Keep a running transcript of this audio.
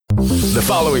The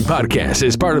following podcast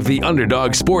is part of the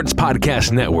Underdog Sports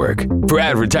Podcast Network. For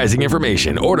advertising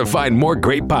information or to find more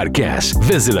great podcasts,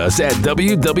 visit us at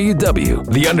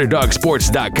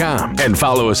www.theunderdogsports.com and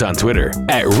follow us on Twitter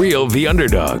at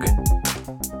RealTheUnderdog.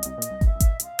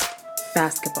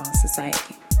 Basketball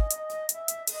Society.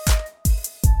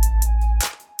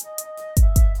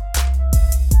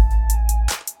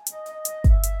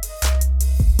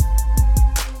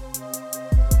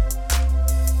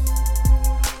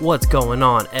 What's going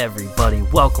on, everybody?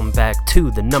 Welcome back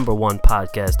to the number one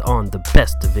podcast on the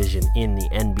best division in the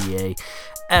NBA.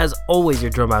 As always, you're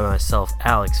joined by myself,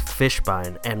 Alex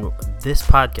Fishbein, and this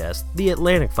podcast, The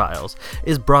Atlantic Files,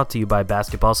 is brought to you by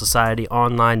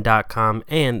BasketballSocietyOnline.com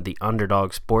and the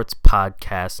Underdog Sports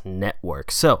Podcast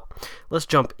Network. So, let's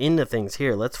jump into things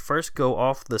here. Let's first go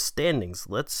off the standings,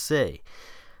 let's say.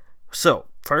 So,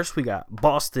 first we got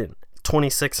Boston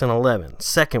 26-11.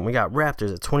 Second, we got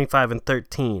Raptors at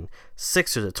 25-13.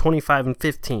 Sixers at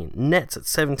 25-15. Nets at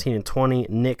 17-20.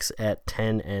 Knicks at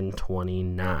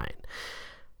 10-29.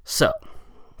 So,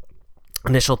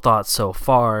 initial thoughts so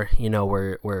far.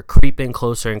 We're creeping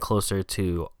closer and closer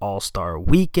to All-Star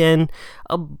Weekend,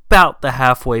 about the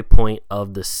halfway point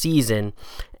of the season,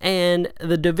 and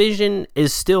the division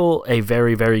is still a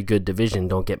very, very good division.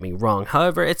 Don't get me wrong.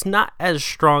 However, it's not as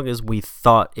strong as we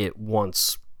thought it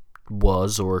once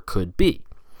was or could be.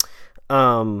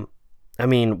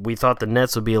 We thought the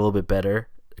Nets would be a little bit better.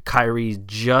 Kyrie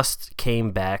just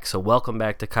came back, so welcome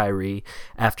back to Kyrie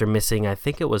after missing, I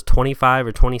think it was 25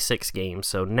 or 26 games.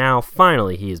 So now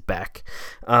finally he is back.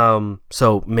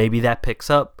 So maybe that picks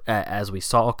up. As we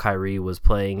saw, Kyrie was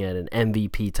playing at an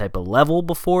MVP type of level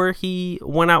before he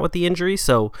went out with the injury.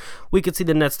 So we could see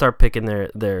the Nets start picking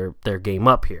their game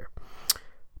up here.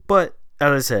 But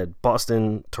as I said,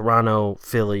 Boston, Toronto,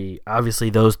 Philly, obviously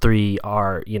those three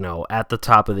are, at the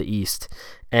top of the East.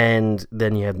 And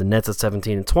then you have the Nets at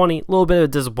 17-20. A little bit of a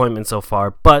disappointment so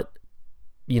far, but,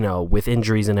 with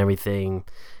injuries and everything,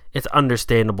 it's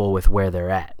understandable with where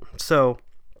they're at. So,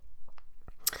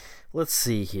 let's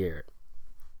see here.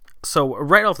 So,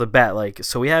 right off the bat,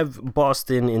 we have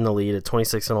Boston in the lead at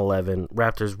 26-11.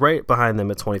 Raptors right behind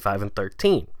them at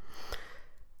 25-13.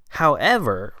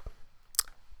 However,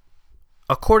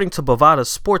 according to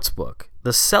Bovada's Sportsbook, the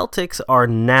Celtics are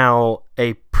now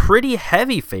a pretty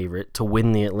heavy favorite to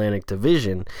win the Atlantic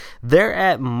Division. They're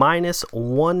at minus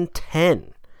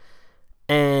 110.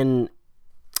 And,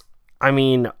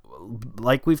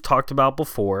 like we've talked about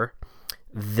before,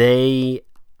 they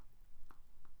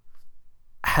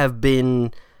have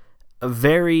been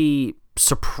very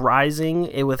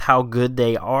surprising with how good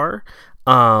they are.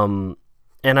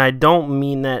 And I don't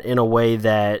mean that in a way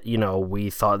that, we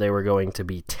thought they were going to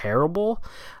be terrible.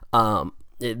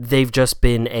 They've just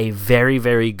been a very,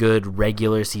 very good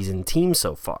regular season team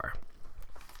so far.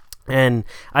 And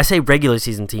I say regular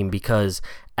season team because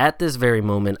at this very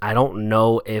moment, I don't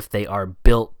know if they are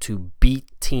built to beat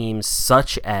teams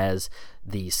such as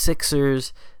the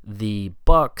Sixers, the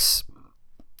Bucks,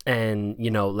 and,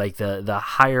 the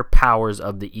higher powers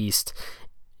of the East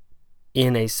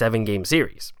in a 7-game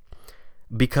series.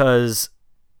 Because,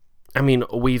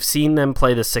 we've seen them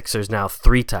play the Sixers now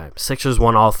 3 times. Sixers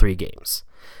won all 3 games.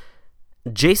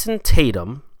 Jayson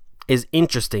Tatum is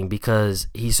interesting because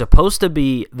he's supposed to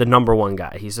be the number one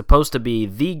guy. He's supposed to be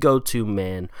the go-to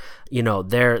man,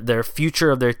 their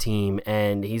future of their team,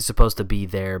 and he's supposed to be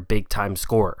their big-time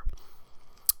scorer.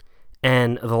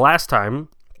 And the last time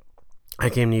I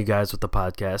came to you guys with the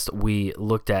podcast, we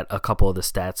looked at a couple of the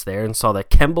stats there and saw that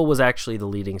Kemba was actually the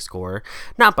leading scorer.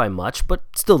 Not by much, but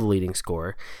still the leading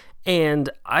scorer. And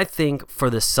I think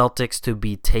for the Celtics to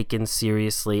be taken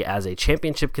seriously as a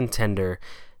championship contender,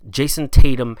 Jayson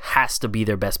Tatum has to be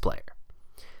their best player.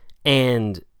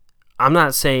 And I'm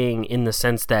not saying in the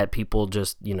sense that people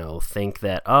just, think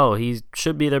that, oh, he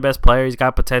should be their best player, he's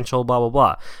got potential, blah, blah,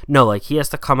 blah. No, he has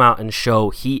to come out and show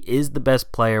he is the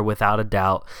best player without a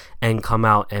doubt and come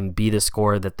out and be the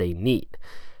scorer that they need.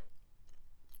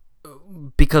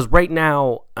 Because right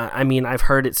now, I've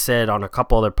heard it said on a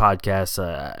couple other podcasts,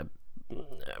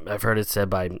 I've heard it said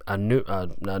by a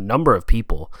number of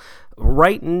people.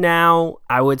 Right now,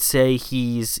 I would say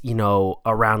he's,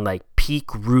 around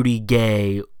peak Rudy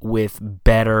Gay with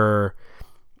better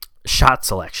shot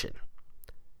selection.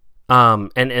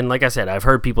 And like I said, I've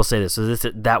heard people say this, so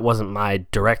that wasn't my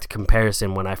direct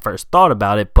comparison when I first thought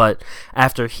about it, but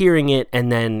after hearing it and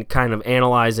then kind of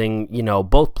analyzing,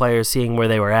 both players, seeing where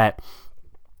they were at,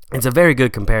 it's a very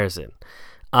good comparison.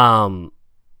 We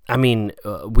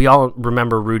all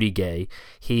remember Rudy Gay.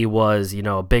 He was,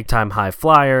 a big-time high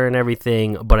flyer and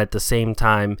everything, but at the same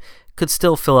time could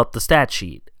still fill up the stat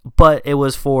sheet. But it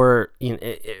was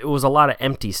it was a lot of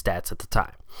empty stats at the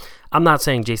time. I'm not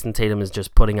saying Jayson Tatum is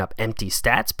just putting up empty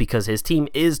stats, because his team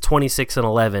is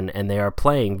 26-11 and they are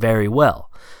playing very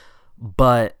well.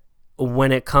 But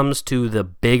when it comes to the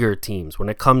bigger teams, when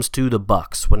it comes to the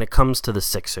Bucks, when it comes to the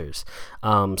Sixers,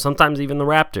 sometimes even the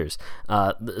Raptors,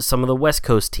 some of the West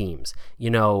Coast teams,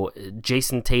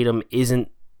 Jayson Tatum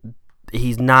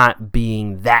he's not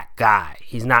being that guy.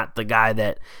 He's not the guy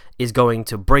that is going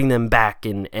to bring them back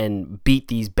and beat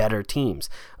these better teams.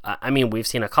 We've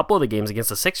seen a couple of the games against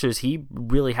the Sixers. He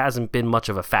really hasn't been much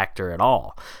of a factor at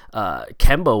all.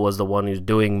 Kemba was the one who's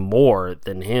doing more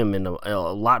than him in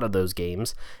a lot of those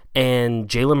games. And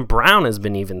Jaylen Brown has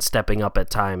been even stepping up at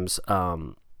times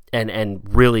and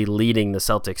really leading the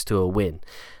Celtics to a win.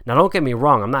 Now, don't get me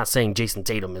wrong. I'm not saying Jayson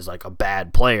Tatum is like a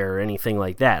bad player or anything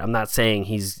like that. I'm not saying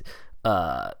he's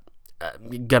gonna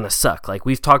suck. Like,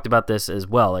 we've talked about this as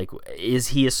well. Like, is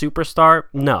he a superstar?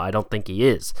 No, I don't think he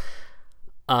is.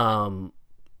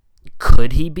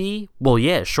 Could he be? Well,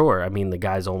 yeah, sure. The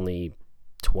guy's only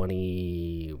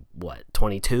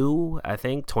 22, I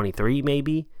think, 23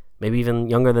 maybe even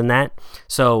younger than that.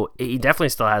 So he definitely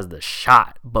still has the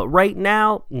shot. But right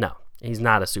now, no, he's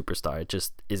not a superstar. It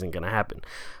just isn't going to happen.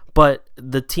 But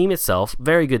the team itself,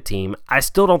 very good team. I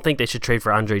still don't think they should trade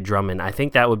for Andre Drummond. I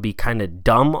think that would be kind of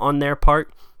dumb on their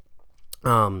part,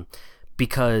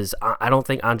 because I don't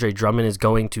think Andre Drummond is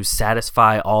going to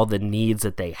satisfy all the needs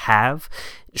that they have.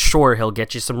 Sure, he'll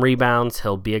get you some rebounds.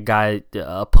 He'll be a guy,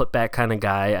 a putback kind of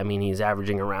guy. He's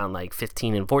averaging around like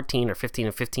 15 and 14 or 15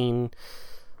 and 15.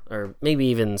 Or maybe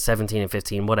even 17 and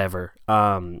 15, whatever.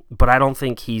 But I don't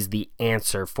think he's the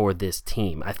answer for this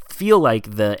team. I feel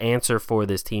like the answer for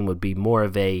this team would be more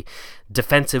of a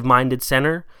defensive-minded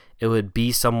center. It would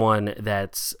be someone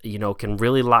that's, can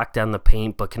really lock down the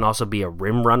paint, but can also be a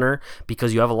rim runner,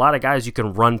 because you have a lot of guys you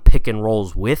can run pick and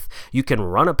rolls with. You can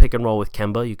run a pick and roll with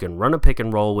Kemba. You can run a pick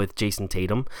and roll with Jayson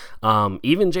Tatum,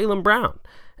 even Jaylen Brown.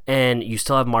 And you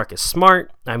still have Marcus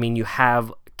Smart. You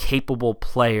have capable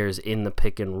players in the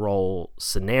pick and roll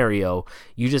scenario.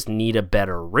 You just need a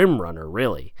better rim runner,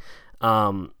 really.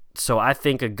 So I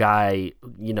think a guy,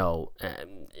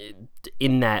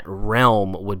 in that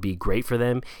realm would be great for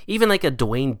them. Even like a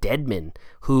Dwayne Dedmon,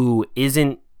 who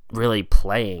isn't really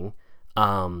playing.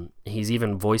 He's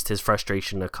even voiced his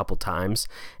frustration a couple times.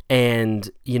 And,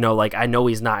 I know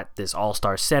he's not this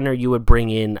all-star center you would bring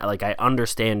in. Like, I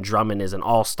understand Drummond is an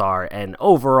all-star, and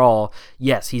overall,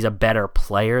 yes, he's a better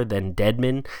player than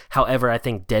Dedmon. However, I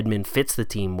think Dedmon fits the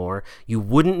team more. You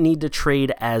wouldn't need to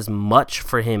trade as much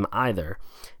for him either.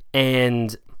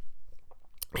 And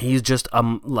he's just,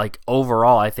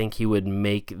 overall, I think he would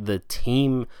make the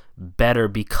team better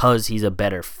because he's a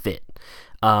better fit.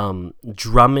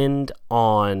 Drummond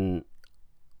on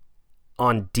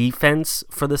defense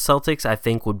for the Celtics, I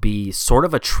think, would be sort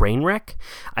of a train wreck.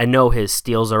 I know his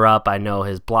steals are up. I know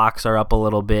his blocks are up a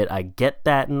little bit. I get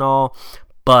that and all,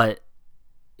 but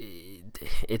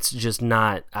it's just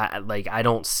not. I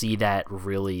don't see that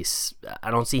really. I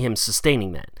don't see him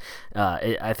sustaining that.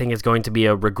 I think it's going to be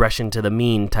a regression to the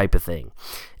mean type of thing,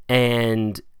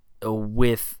 and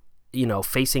with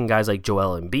facing guys like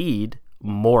Joel Embiid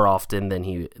more often than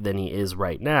he is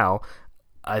right now,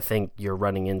 I think you're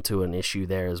running into an issue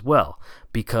there as well,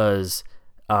 because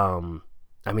the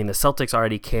Celtics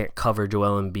already can't cover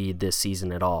Joel Embiid this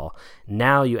season at all.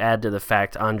 Now you add to the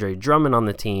fact Andre Drummond on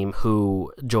the team,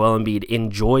 who Joel Embiid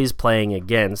enjoys playing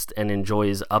against and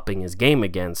enjoys upping his game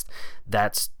against.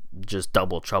 That's just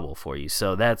double trouble for you.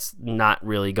 So that's not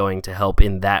really going to help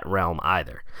in that realm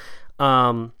either.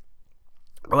 But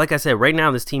like I said, right now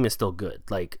this team is still good.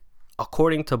 Like,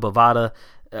 according to Bovada,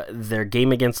 their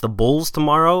game against the Bulls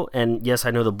tomorrow, and yes,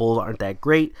 I know the Bulls aren't that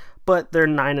great, but they're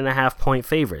 9.5-point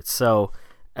favorites. So,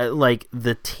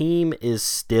 the team is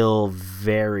still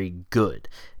very good,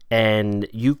 and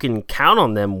you can count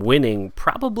on them winning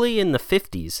probably in the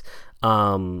 50s,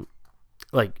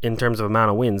 in terms of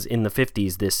amount of wins, in the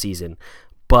 50s this season.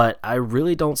 But I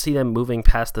really don't see them moving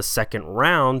past the second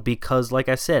round because, like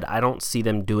I said, I don't see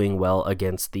them doing well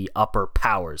against the upper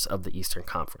powers of the Eastern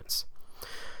Conference.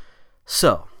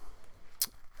 So,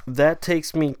 that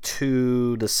takes me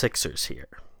to the Sixers here.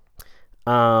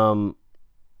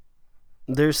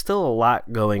 There's still a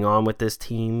lot going on with this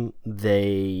team.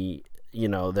 They're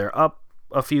up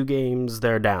a few games,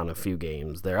 they're down a few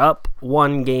games. They're up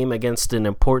one game against an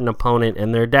important opponent,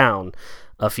 and they're down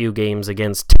a few games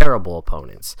against terrible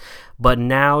opponents. But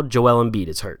now Joel Embiid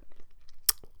is hurt.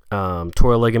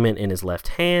 Tore a ligament in his left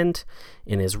hand,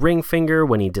 in his ring finger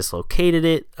when he dislocated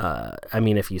it.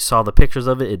 If you saw the pictures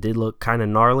of it, it did look kind of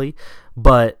gnarly.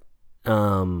 But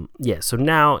So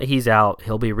now he's out.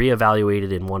 He'll be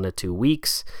reevaluated in 1 to 2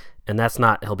 weeks, and that's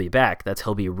not he'll be back. That's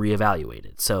he'll be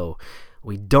reevaluated. So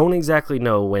we don't exactly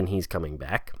know when he's coming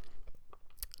back.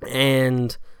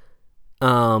 And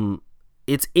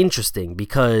it's interesting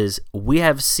because we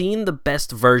have seen the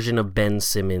best version of Ben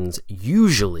Simmons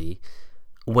usually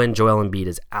when Joel Embiid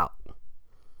is out.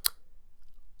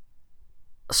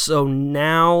 So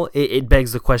now it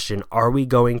begs the question, are we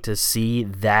going to see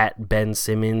that Ben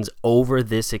Simmons over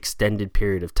this extended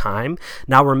period of time?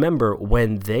 Now remember,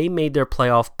 when they made their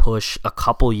playoff push a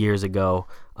couple years ago,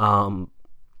 when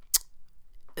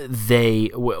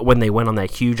they went on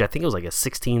that huge, I think it was like a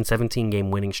 16, 17 game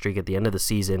winning streak at the end of the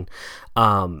season,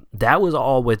 that was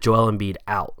all with Joel Embiid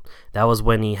out. That was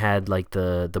when he had like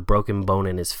the broken bone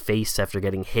in his face after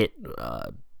getting hit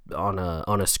on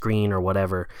a screen or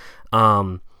whatever.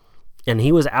 And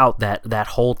he was out that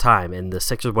whole time, and the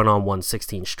Sixers went on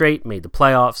 116 straight, made the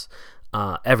playoffs,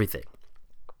 everything.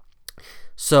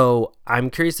 So I'm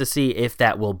curious to see if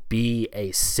that will be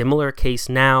a similar case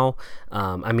now.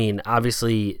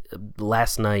 Obviously,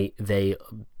 last night they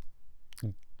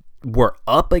were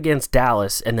up against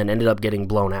Dallas and then ended up getting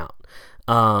blown out.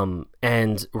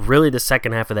 And really the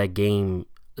second half of that game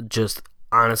just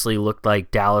honestly looked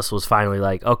like Dallas was finally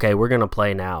like, okay, we're going to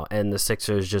play now. And the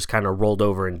Sixers just kind of rolled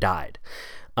over and died.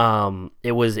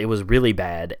 It was really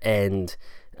bad. And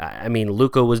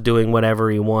Luka was doing whatever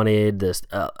he wanted.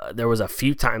 There was a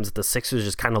few times that the Sixers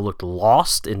just kind of looked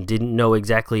lost and didn't know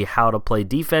exactly how to play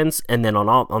defense. And then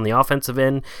on the offensive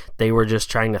end, they were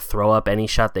just trying to throw up any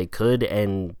shot they could,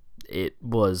 and it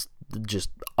was just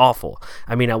awful.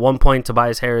 At one point,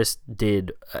 Tobias Harris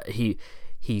did he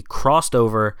crossed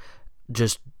over,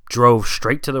 just drove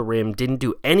straight to the rim, didn't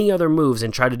do any other moves,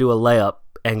 and tried to do a layup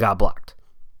and got blocked.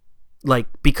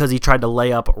 Because he tried to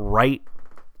lay up right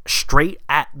straight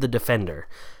at the defender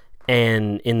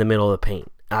and in the middle of the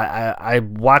paint. I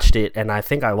watched it and I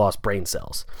think I lost brain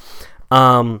cells.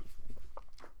 But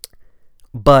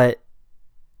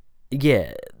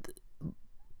yeah,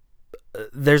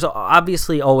 there's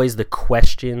obviously always the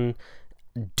question,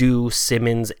 do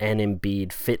Simmons and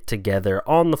Embiid fit together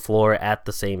on the floor at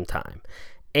the same time?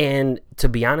 And to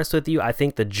be honest with you, I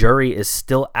think the jury is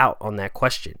still out on that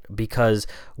question, because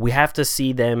we have to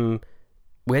see them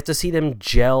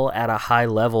gel at a high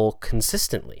level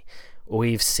consistently.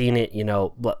 We've seen it,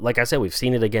 like I said, we've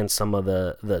seen it against some of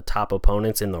the top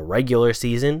opponents in the regular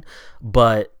season,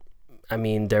 but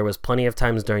there was plenty of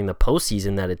times during the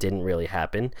postseason that it didn't really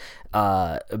happen.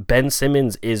 Ben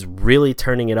Simmons is really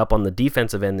turning it up on the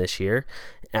defensive end this year.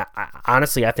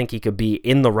 Honestly, I think he could be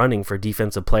in the running for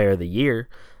Defensive Player of the Year.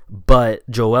 But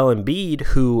Joel Embiid,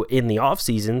 who in the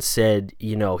offseason said,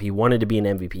 he wanted to be an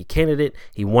MVP candidate,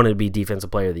 he wanted to be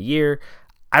Defensive Player of the Year.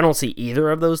 I don't see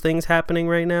either of those things happening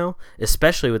right now,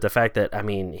 especially with the fact that,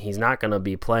 he's not going to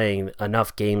be playing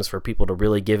enough games for people to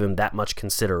really give him that much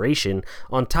consideration,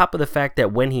 on top of the fact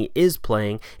that when he is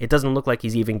playing, it doesn't look like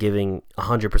he's even giving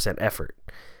 100% effort.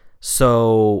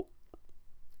 So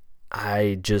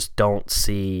I just don't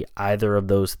see either of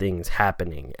those things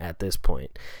happening at this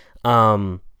point.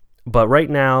 But right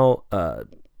now,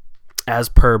 as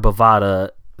per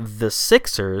Bovada, the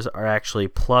Sixers are actually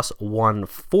plus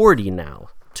 140 now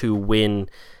to win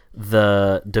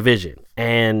the division.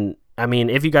 And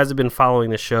if you guys have been following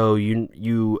the show,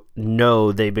 you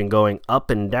know they've been going up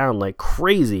and down like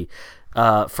crazy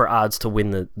for odds to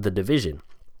win the division.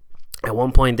 At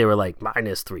one point they were like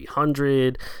minus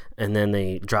 300, and then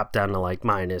they dropped down to like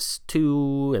minus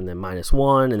 2 and then minus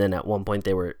 1, and then at one point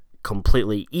they were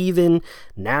completely even.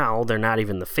 Now they're not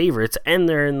even the favorites and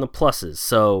they're in the pluses.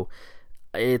 So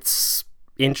it's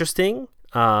interesting.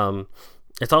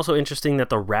 It's also interesting that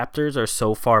the Raptors are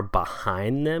so far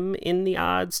behind them in the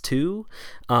odds too.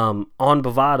 On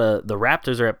Bovada, the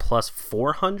Raptors are at plus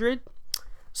 400.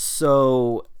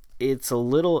 So it's a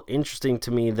little interesting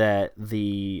to me that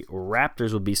the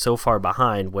Raptors would be so far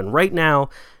behind when right now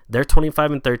they're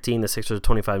 25-13, the Sixers are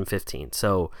 25-15.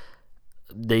 So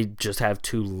they just have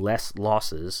 2 less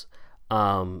losses.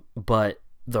 But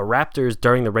the Raptors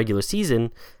during the regular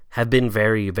season have been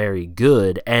very, very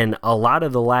good. And a lot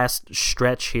of the last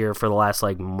stretch here for the last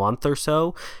month or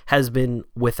so has been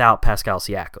without Pascal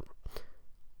Siakam.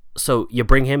 So you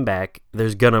bring him back,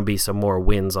 there's going to be some more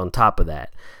wins on top of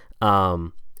that.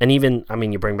 And even,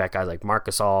 you bring back guys like Marc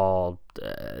Gasol.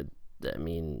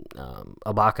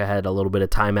 Ibaka had a little bit of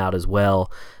timeout as well.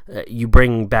 You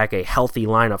bring back a healthy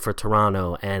lineup for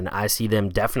Toronto, and I see them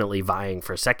definitely vying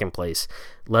for second place,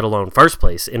 let alone first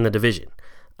place in the division.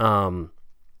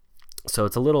 So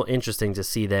it's a little interesting to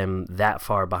see them that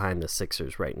far behind the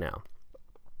Sixers right now.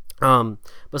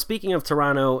 But speaking of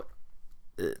Toronto,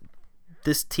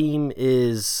 this team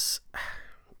is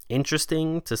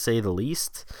interesting to say the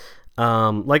least.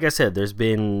 Like I said, there's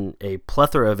been a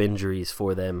plethora of injuries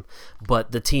for them,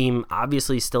 but the team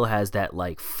obviously still has that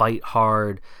like fight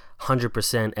hard,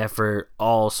 100% effort,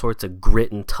 all sorts of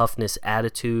grit and toughness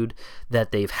attitude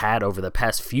that they've had over the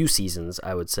past few seasons,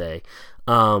 I would say.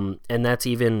 And that's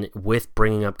even with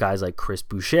bringing up guys like Chris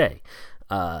Boucher,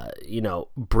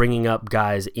 bringing up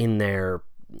guys in their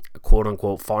quote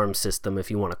unquote farm system, if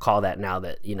you want to call that, now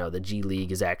that, the G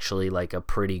League is actually like a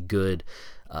pretty good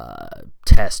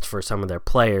test for some of their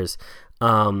players.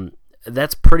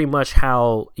 That's pretty much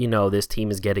how, this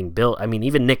team is getting built. I mean,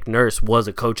 even Nick Nurse was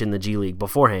a coach in the G League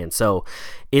beforehand. So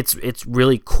it's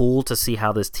really cool to see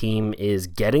how this team is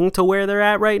getting to where they're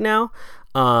at right now.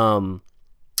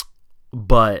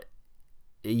 But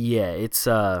yeah, it's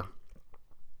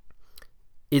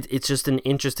just an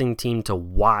interesting team to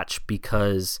watch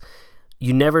because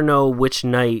you never know which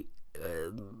night,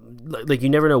 you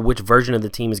never know which version of the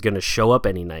team is going to show up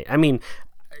any night. I mean,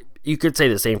 you could say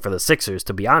the same for the Sixers,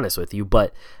 to be honest with you,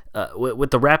 but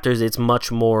with the Raptors, it's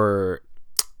much more,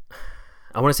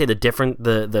 I want to say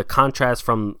the contrast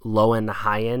from low end to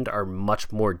high end are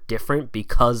much more different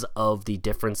because of the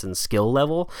difference in skill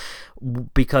level.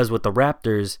 Because with the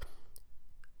Raptors,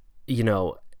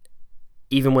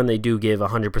 even when they do give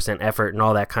 100% effort and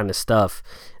all that kind of stuff,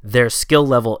 their skill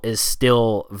level is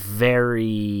still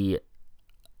very,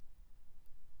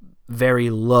 very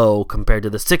low compared to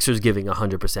the Sixers giving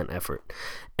 100% effort.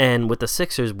 And with the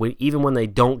Sixers, even when they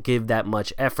don't give that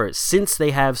much effort, since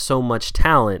they have so much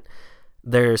talent,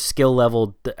 their skill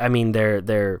level,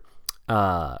 their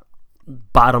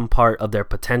bottom part of their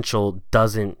potential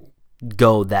doesn't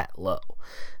go that low.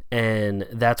 And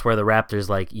that's where the Raptors,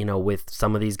 with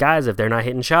some of these guys, if they're not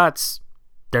hitting shots,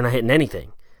 they're not hitting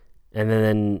anything. And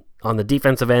then on the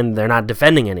defensive end, they're not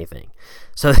defending anything.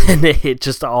 So then it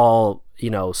just all,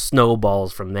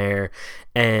 snowballs from there.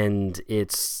 And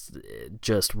it's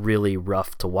just really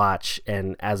rough to watch.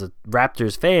 And as a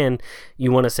Raptors fan,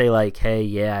 you want to say hey,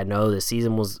 yeah, I know this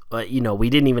season was, we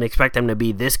didn't even expect them to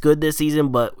be this good this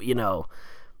season, but,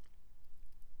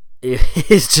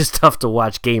 it's just tough to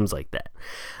watch games like that.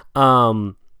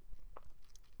 And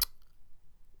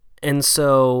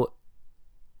so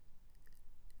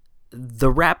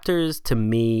the Raptors, to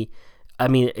me,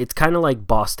 it's kind of like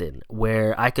Boston,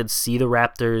 where I could see the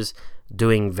Raptors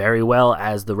doing very well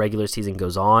as the regular season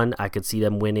goes on. I could see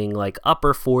them winning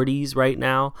upper 40s right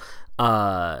now.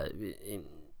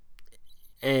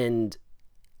 And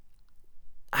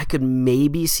I could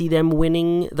maybe see them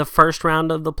winning the first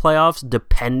round of the playoffs,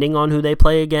 depending on who they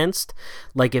play against.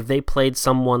 If they played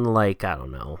someone I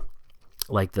don't know,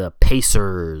 like the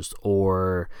Pacers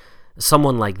or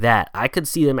someone like that, I could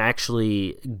see them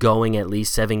actually going at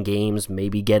least 7 games,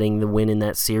 maybe getting the win in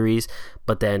that series,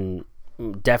 but then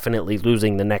definitely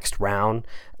losing the next round.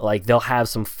 They'll have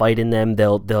some fight in them.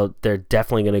 They're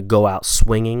definitely going to go out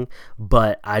swinging,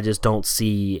 but I just don't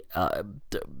see.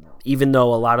 Even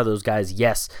though a lot of those guys,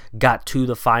 yes, got to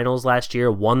the finals last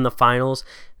year, won the finals,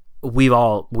 we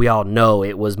all know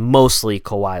it was mostly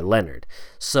Kawhi Leonard.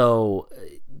 So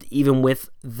even with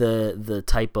the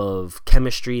type of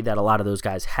chemistry that a lot of those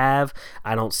guys have,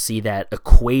 I don't see that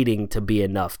equating to be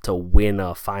enough to win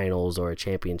a finals or a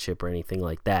championship or anything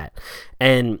like that.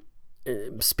 And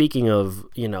speaking of,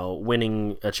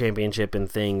 winning a championship and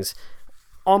things,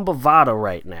 on Bovada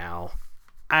right now,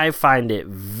 I find it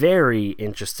very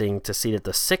interesting to see that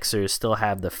the Sixers still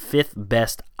have the 5th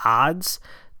best odds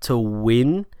to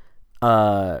win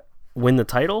the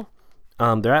title.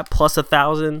 They're at plus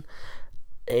 1,000.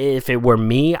 If it were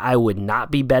me, I would not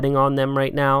be betting on them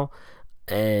right now.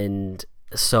 And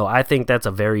so I think that's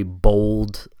a very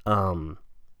bold, I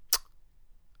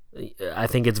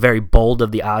think it's very bold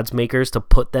of the odds makers to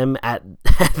put them at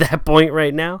that point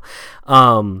right now.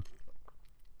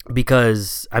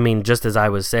 Because, just as I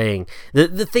was saying,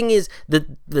 the thing is that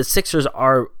the Sixers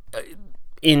are,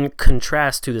 in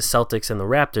contrast to the Celtics and the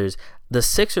Raptors, the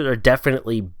Sixers are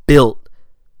definitely built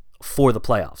for the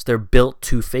playoffs. They're built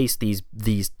to face these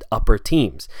upper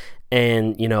teams.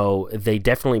 And, they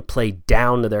definitely play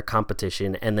down to their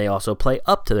competition, and they also play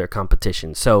up to their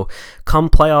competition. So come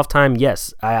playoff time,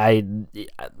 yes,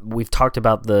 we've talked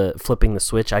about the flipping the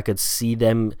switch. I could see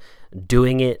them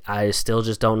doing it. I still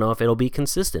just don't know if it'll be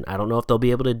consistent. I don't know if they'll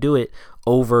be able to do it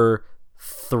over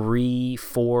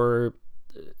 3-4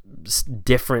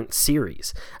 different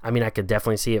series. I could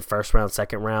definitely see it first round,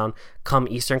 second round. Come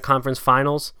Eastern Conference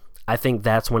Finals, I think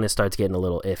that's when it starts getting a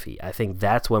little iffy. I think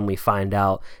that's when we find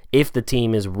out if the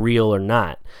team is real or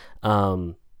not,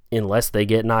 unless they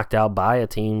get knocked out by a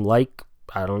team like,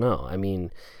 I don't know.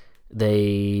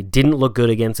 They didn't look good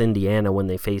against Indiana when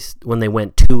they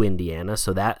went to Indiana,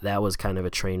 so that was kind of a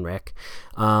train wreck.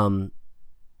 And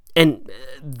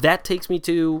that takes me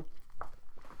to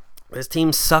this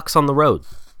team sucks on the road.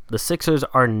 The Sixers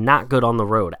are not good on the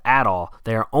road at all.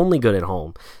 They are only good at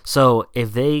home. So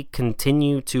if they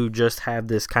continue to just have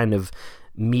this kind of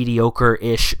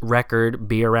mediocre-ish record,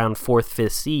 be around 4th,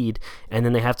 5th seed, and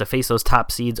then they have to face those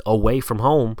top seeds away from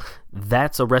home,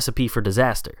 that's a recipe for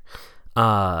disaster.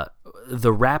 The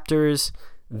Raptors,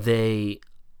 they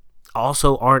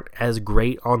also aren't as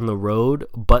great on the road,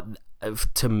 but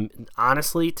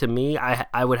honestly, to me,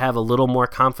 I would have a little more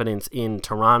confidence in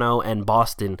Toronto and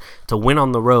Boston to win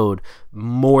on the road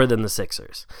more than the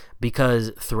Sixers,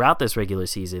 because throughout this regular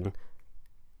season,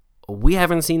 we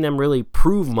haven't seen them really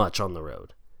prove much on the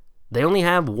road. They only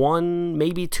have 1,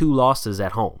 maybe 2 losses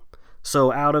at home.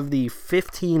 So out of the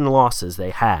 15 losses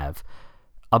they have,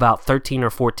 about 13 or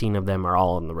 14 of them are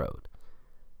all on the road.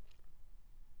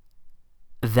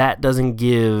 That doesn't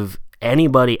give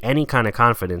anybody any kind of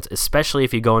confidence, especially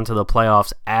if you go into the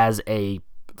playoffs as a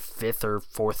 5th or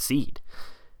 4th seed.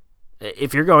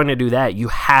 If you're going to do that, you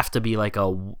have to be like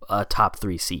a top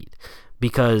 3 seed,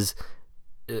 because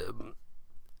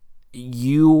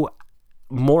you,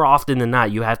 more often than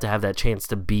not, you have to have that chance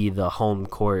to be the home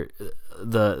court,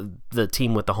 the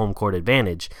team with the home court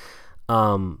advantage,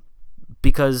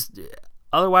 because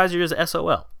otherwise you're just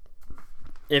SOL.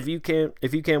 If you can't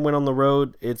win on the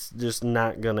road, it's just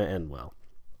not gonna end well.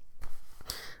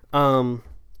 And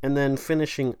then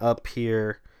finishing up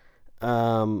here,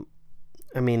 the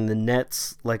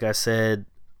Nets, like I said,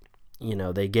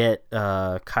 they get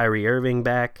Kyrie Irving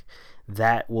back.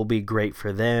 That will be great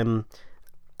for them.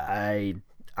 I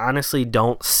honestly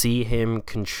don't see him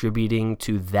contributing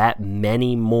to that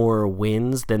many more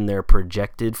wins than they're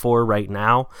projected for right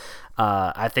now.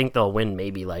 I think they'll win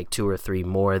maybe like 2 or 3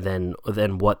 more than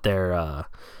what their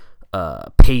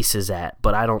pace is at,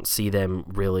 but I don't see them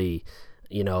really,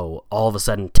 all of a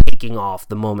sudden taking off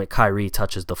the moment Kyrie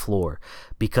touches the floor,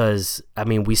 because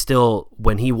we still,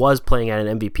 when he was playing at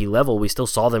an MVP level, we still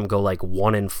saw them go like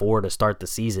 1-4 to start the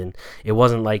season. It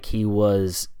wasn't like he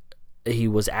was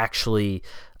actually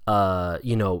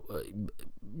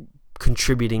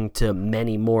contributing to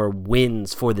many more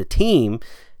wins for the team.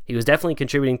 He was definitely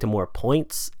contributing to more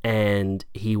points, and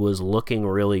he was looking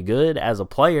really good as a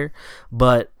player,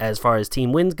 but as far as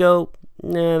team wins go,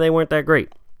 they weren't that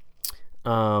great.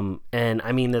 And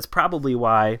that's probably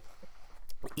why,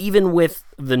 even with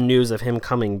the news of him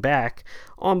coming back,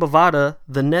 on Bovada,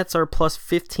 the Nets are plus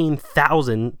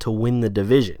 15,000 to win the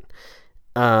division.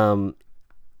 And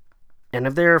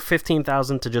if they're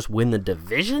 15,000 to just win the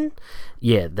division,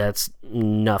 yeah, that's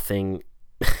nothing.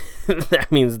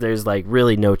 That means there's like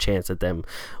really no chance at them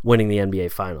winning the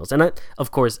NBA Finals. And of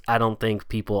course, I don't think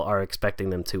people are expecting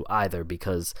them to either,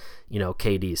 because,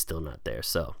 KD is still not there.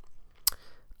 So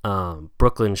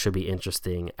Brooklyn should be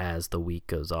interesting as the week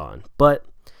goes on. But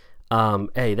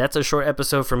hey, that's a short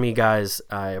episode for me, guys.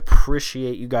 I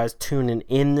appreciate you guys tuning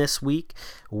in this week.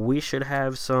 We should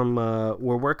have some,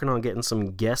 we're working on getting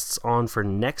some guests on for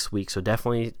next week, so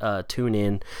definitely tune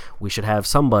in. We should have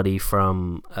somebody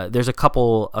from, there's a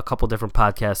couple different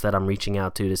podcasts that I'm reaching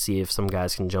out to see if some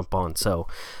guys can jump on. So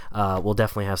we'll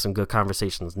definitely have some good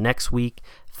conversations next week.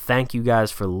 Thank you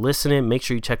guys for listening. Make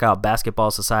sure you check out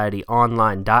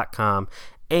basketballsocietyonline.com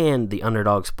and the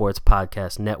Underdog Sports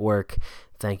Podcast Network.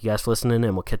 Thank you guys for listening,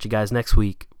 and we'll catch you guys next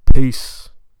week. Peace.